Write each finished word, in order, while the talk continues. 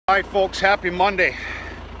Alright folks, happy Monday,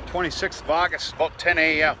 26th of August, about 10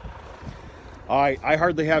 a.m. I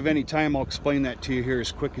hardly have any time. I'll explain that to you here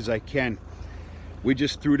as quick as I can. We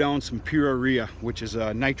just threw down some pure urea, which is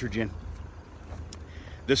nitrogen.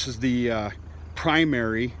 This is the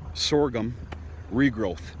primary sorghum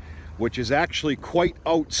regrowth, which is actually quite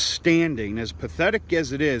outstanding. As pathetic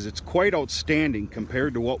as it is, it's quite outstanding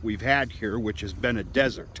compared to what we've had here, which has been a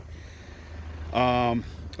desert.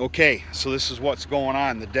 Okay, so this is what's going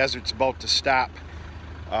on. The desert's about to stop.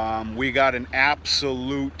 We got an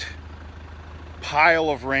absolute pile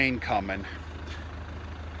of rain coming.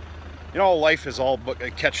 You know, life is all but a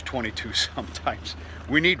catch-22 sometimes.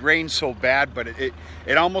 We need rain so bad, but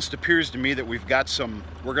it almost appears to me that we've got some,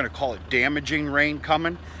 we're going to call it damaging rain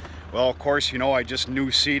coming. Well, of course, you know, I just new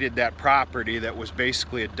seeded that property that was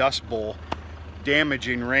basically a dust bowl.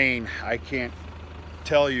 Damaging rain, I can't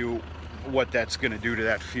tell you what that's going to do to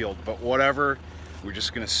that field, but whatever, we're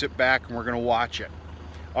just going to sit back and we're going to watch it.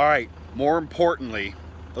 All right, more importantly,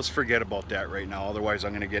 let's forget about that right now, otherwise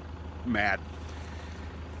I'm going to get mad.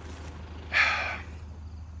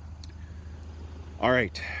 All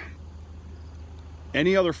right,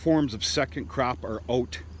 any other forms of second crop are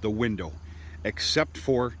out the window except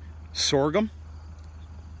for sorghum,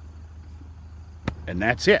 and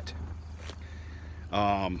that's it.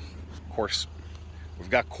 Of course, we've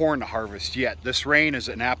got corn to harvest yet. This rain is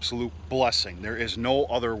an absolute blessing. There is no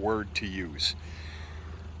other word to use.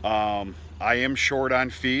 I am short on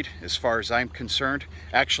feed as far as I'm concerned.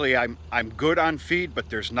 Actually, I'm good on feed, but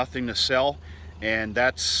there's nothing to sell, and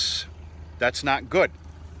that's not good.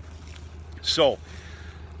 So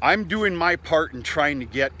I'm doing my part in trying to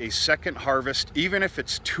get a second harvest, even if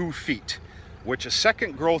it's 2 feet, which a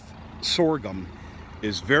second growth sorghum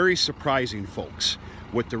is very surprising, folks.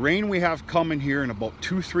 With the rain we have coming here in about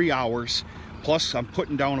 2-3 hours, plus I'm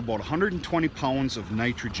putting down about 120 pounds of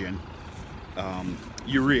nitrogen,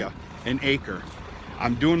 urea, an acre.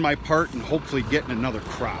 I'm doing my part and hopefully getting another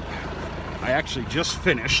crop. I actually just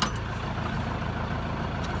finished.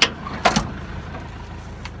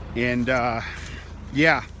 And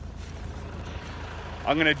yeah,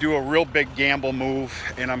 I'm gonna do a real big gamble move,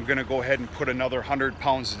 and I'm gonna go ahead and put another 100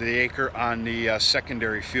 pounds of the acre on the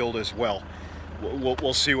secondary field as well.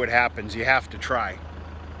 We'll see what happens. You have to try.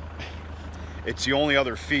 It's the only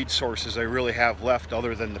other feed sources I really have left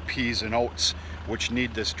other than the peas and oats, which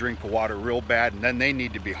need this drink of water real bad, and then they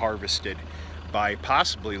need to be harvested by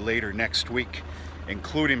possibly later next week,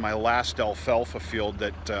 including my last alfalfa field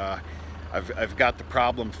that I've got the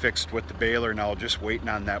problem fixed with the baler now, just waiting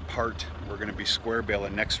on that part. We're going to be square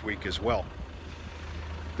baling next week as well.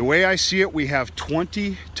 The way I see it, we have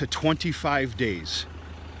 20 to 25 days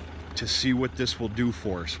to see what this will do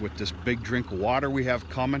for us with this big drink of water we have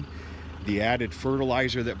coming, the added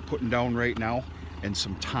fertilizer that I'm putting down right now, and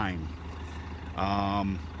some time.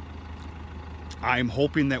 I'm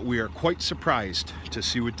hoping that we are quite surprised to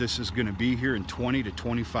see what this is going to be here in 20 to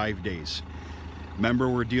 25 days. Remember,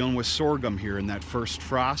 we're dealing with sorghum here, in that first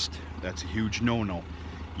frost, that's a huge no-no.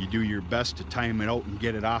 You do your best to time it out and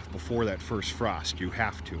get it off before that first frost. You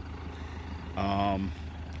have to.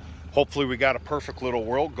 Hopefully we got a perfect little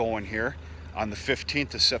world going here. On the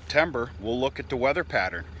 15th of September, we'll look at the weather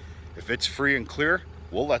pattern. If it's free and clear,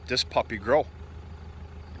 we'll let this puppy grow.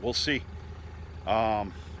 We'll see.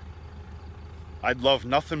 I'd love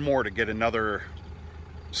nothing more to get another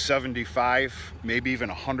 75, maybe even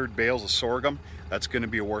 100 bales of sorghum. That's going to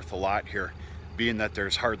be worth a lot here, being that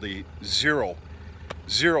there's hardly zero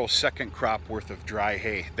second crop worth of dry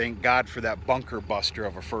hay. Thank God for that bunker buster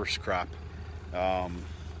of a first crop.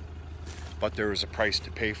 But there was a price to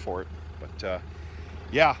pay for it. But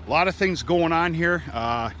yeah, a lot of things going on here.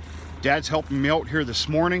 Dad's helping me out here this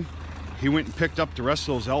morning. He went and picked up the rest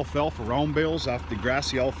of those alfalfa round bales off the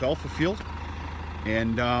grassy alfalfa field,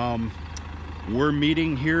 and we're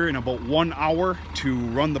meeting here in about 1 hour to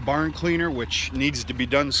run the barn cleaner, which needs to be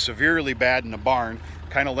done severely bad in the barn.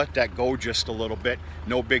 Kind of let that go just a little bit.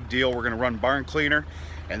 No big deal. We're going to run barn cleaner,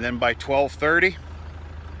 and then by 12:30,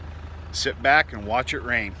 sit back and watch it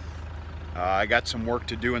rain. I got some work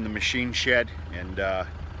to do in the machine shed, and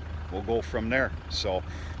we'll go from there. So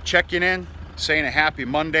checking in, saying a happy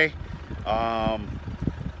Monday.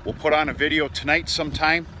 We'll put on a video tonight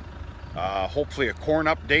sometime, hopefully a corn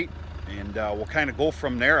update, and we'll kind of go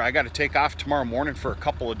from there. I got to take off tomorrow morning for a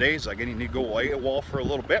couple of days. I need to go AWOL for a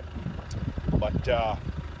little bit. But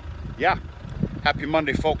yeah, happy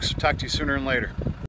Monday, folks. Talk to you sooner and later.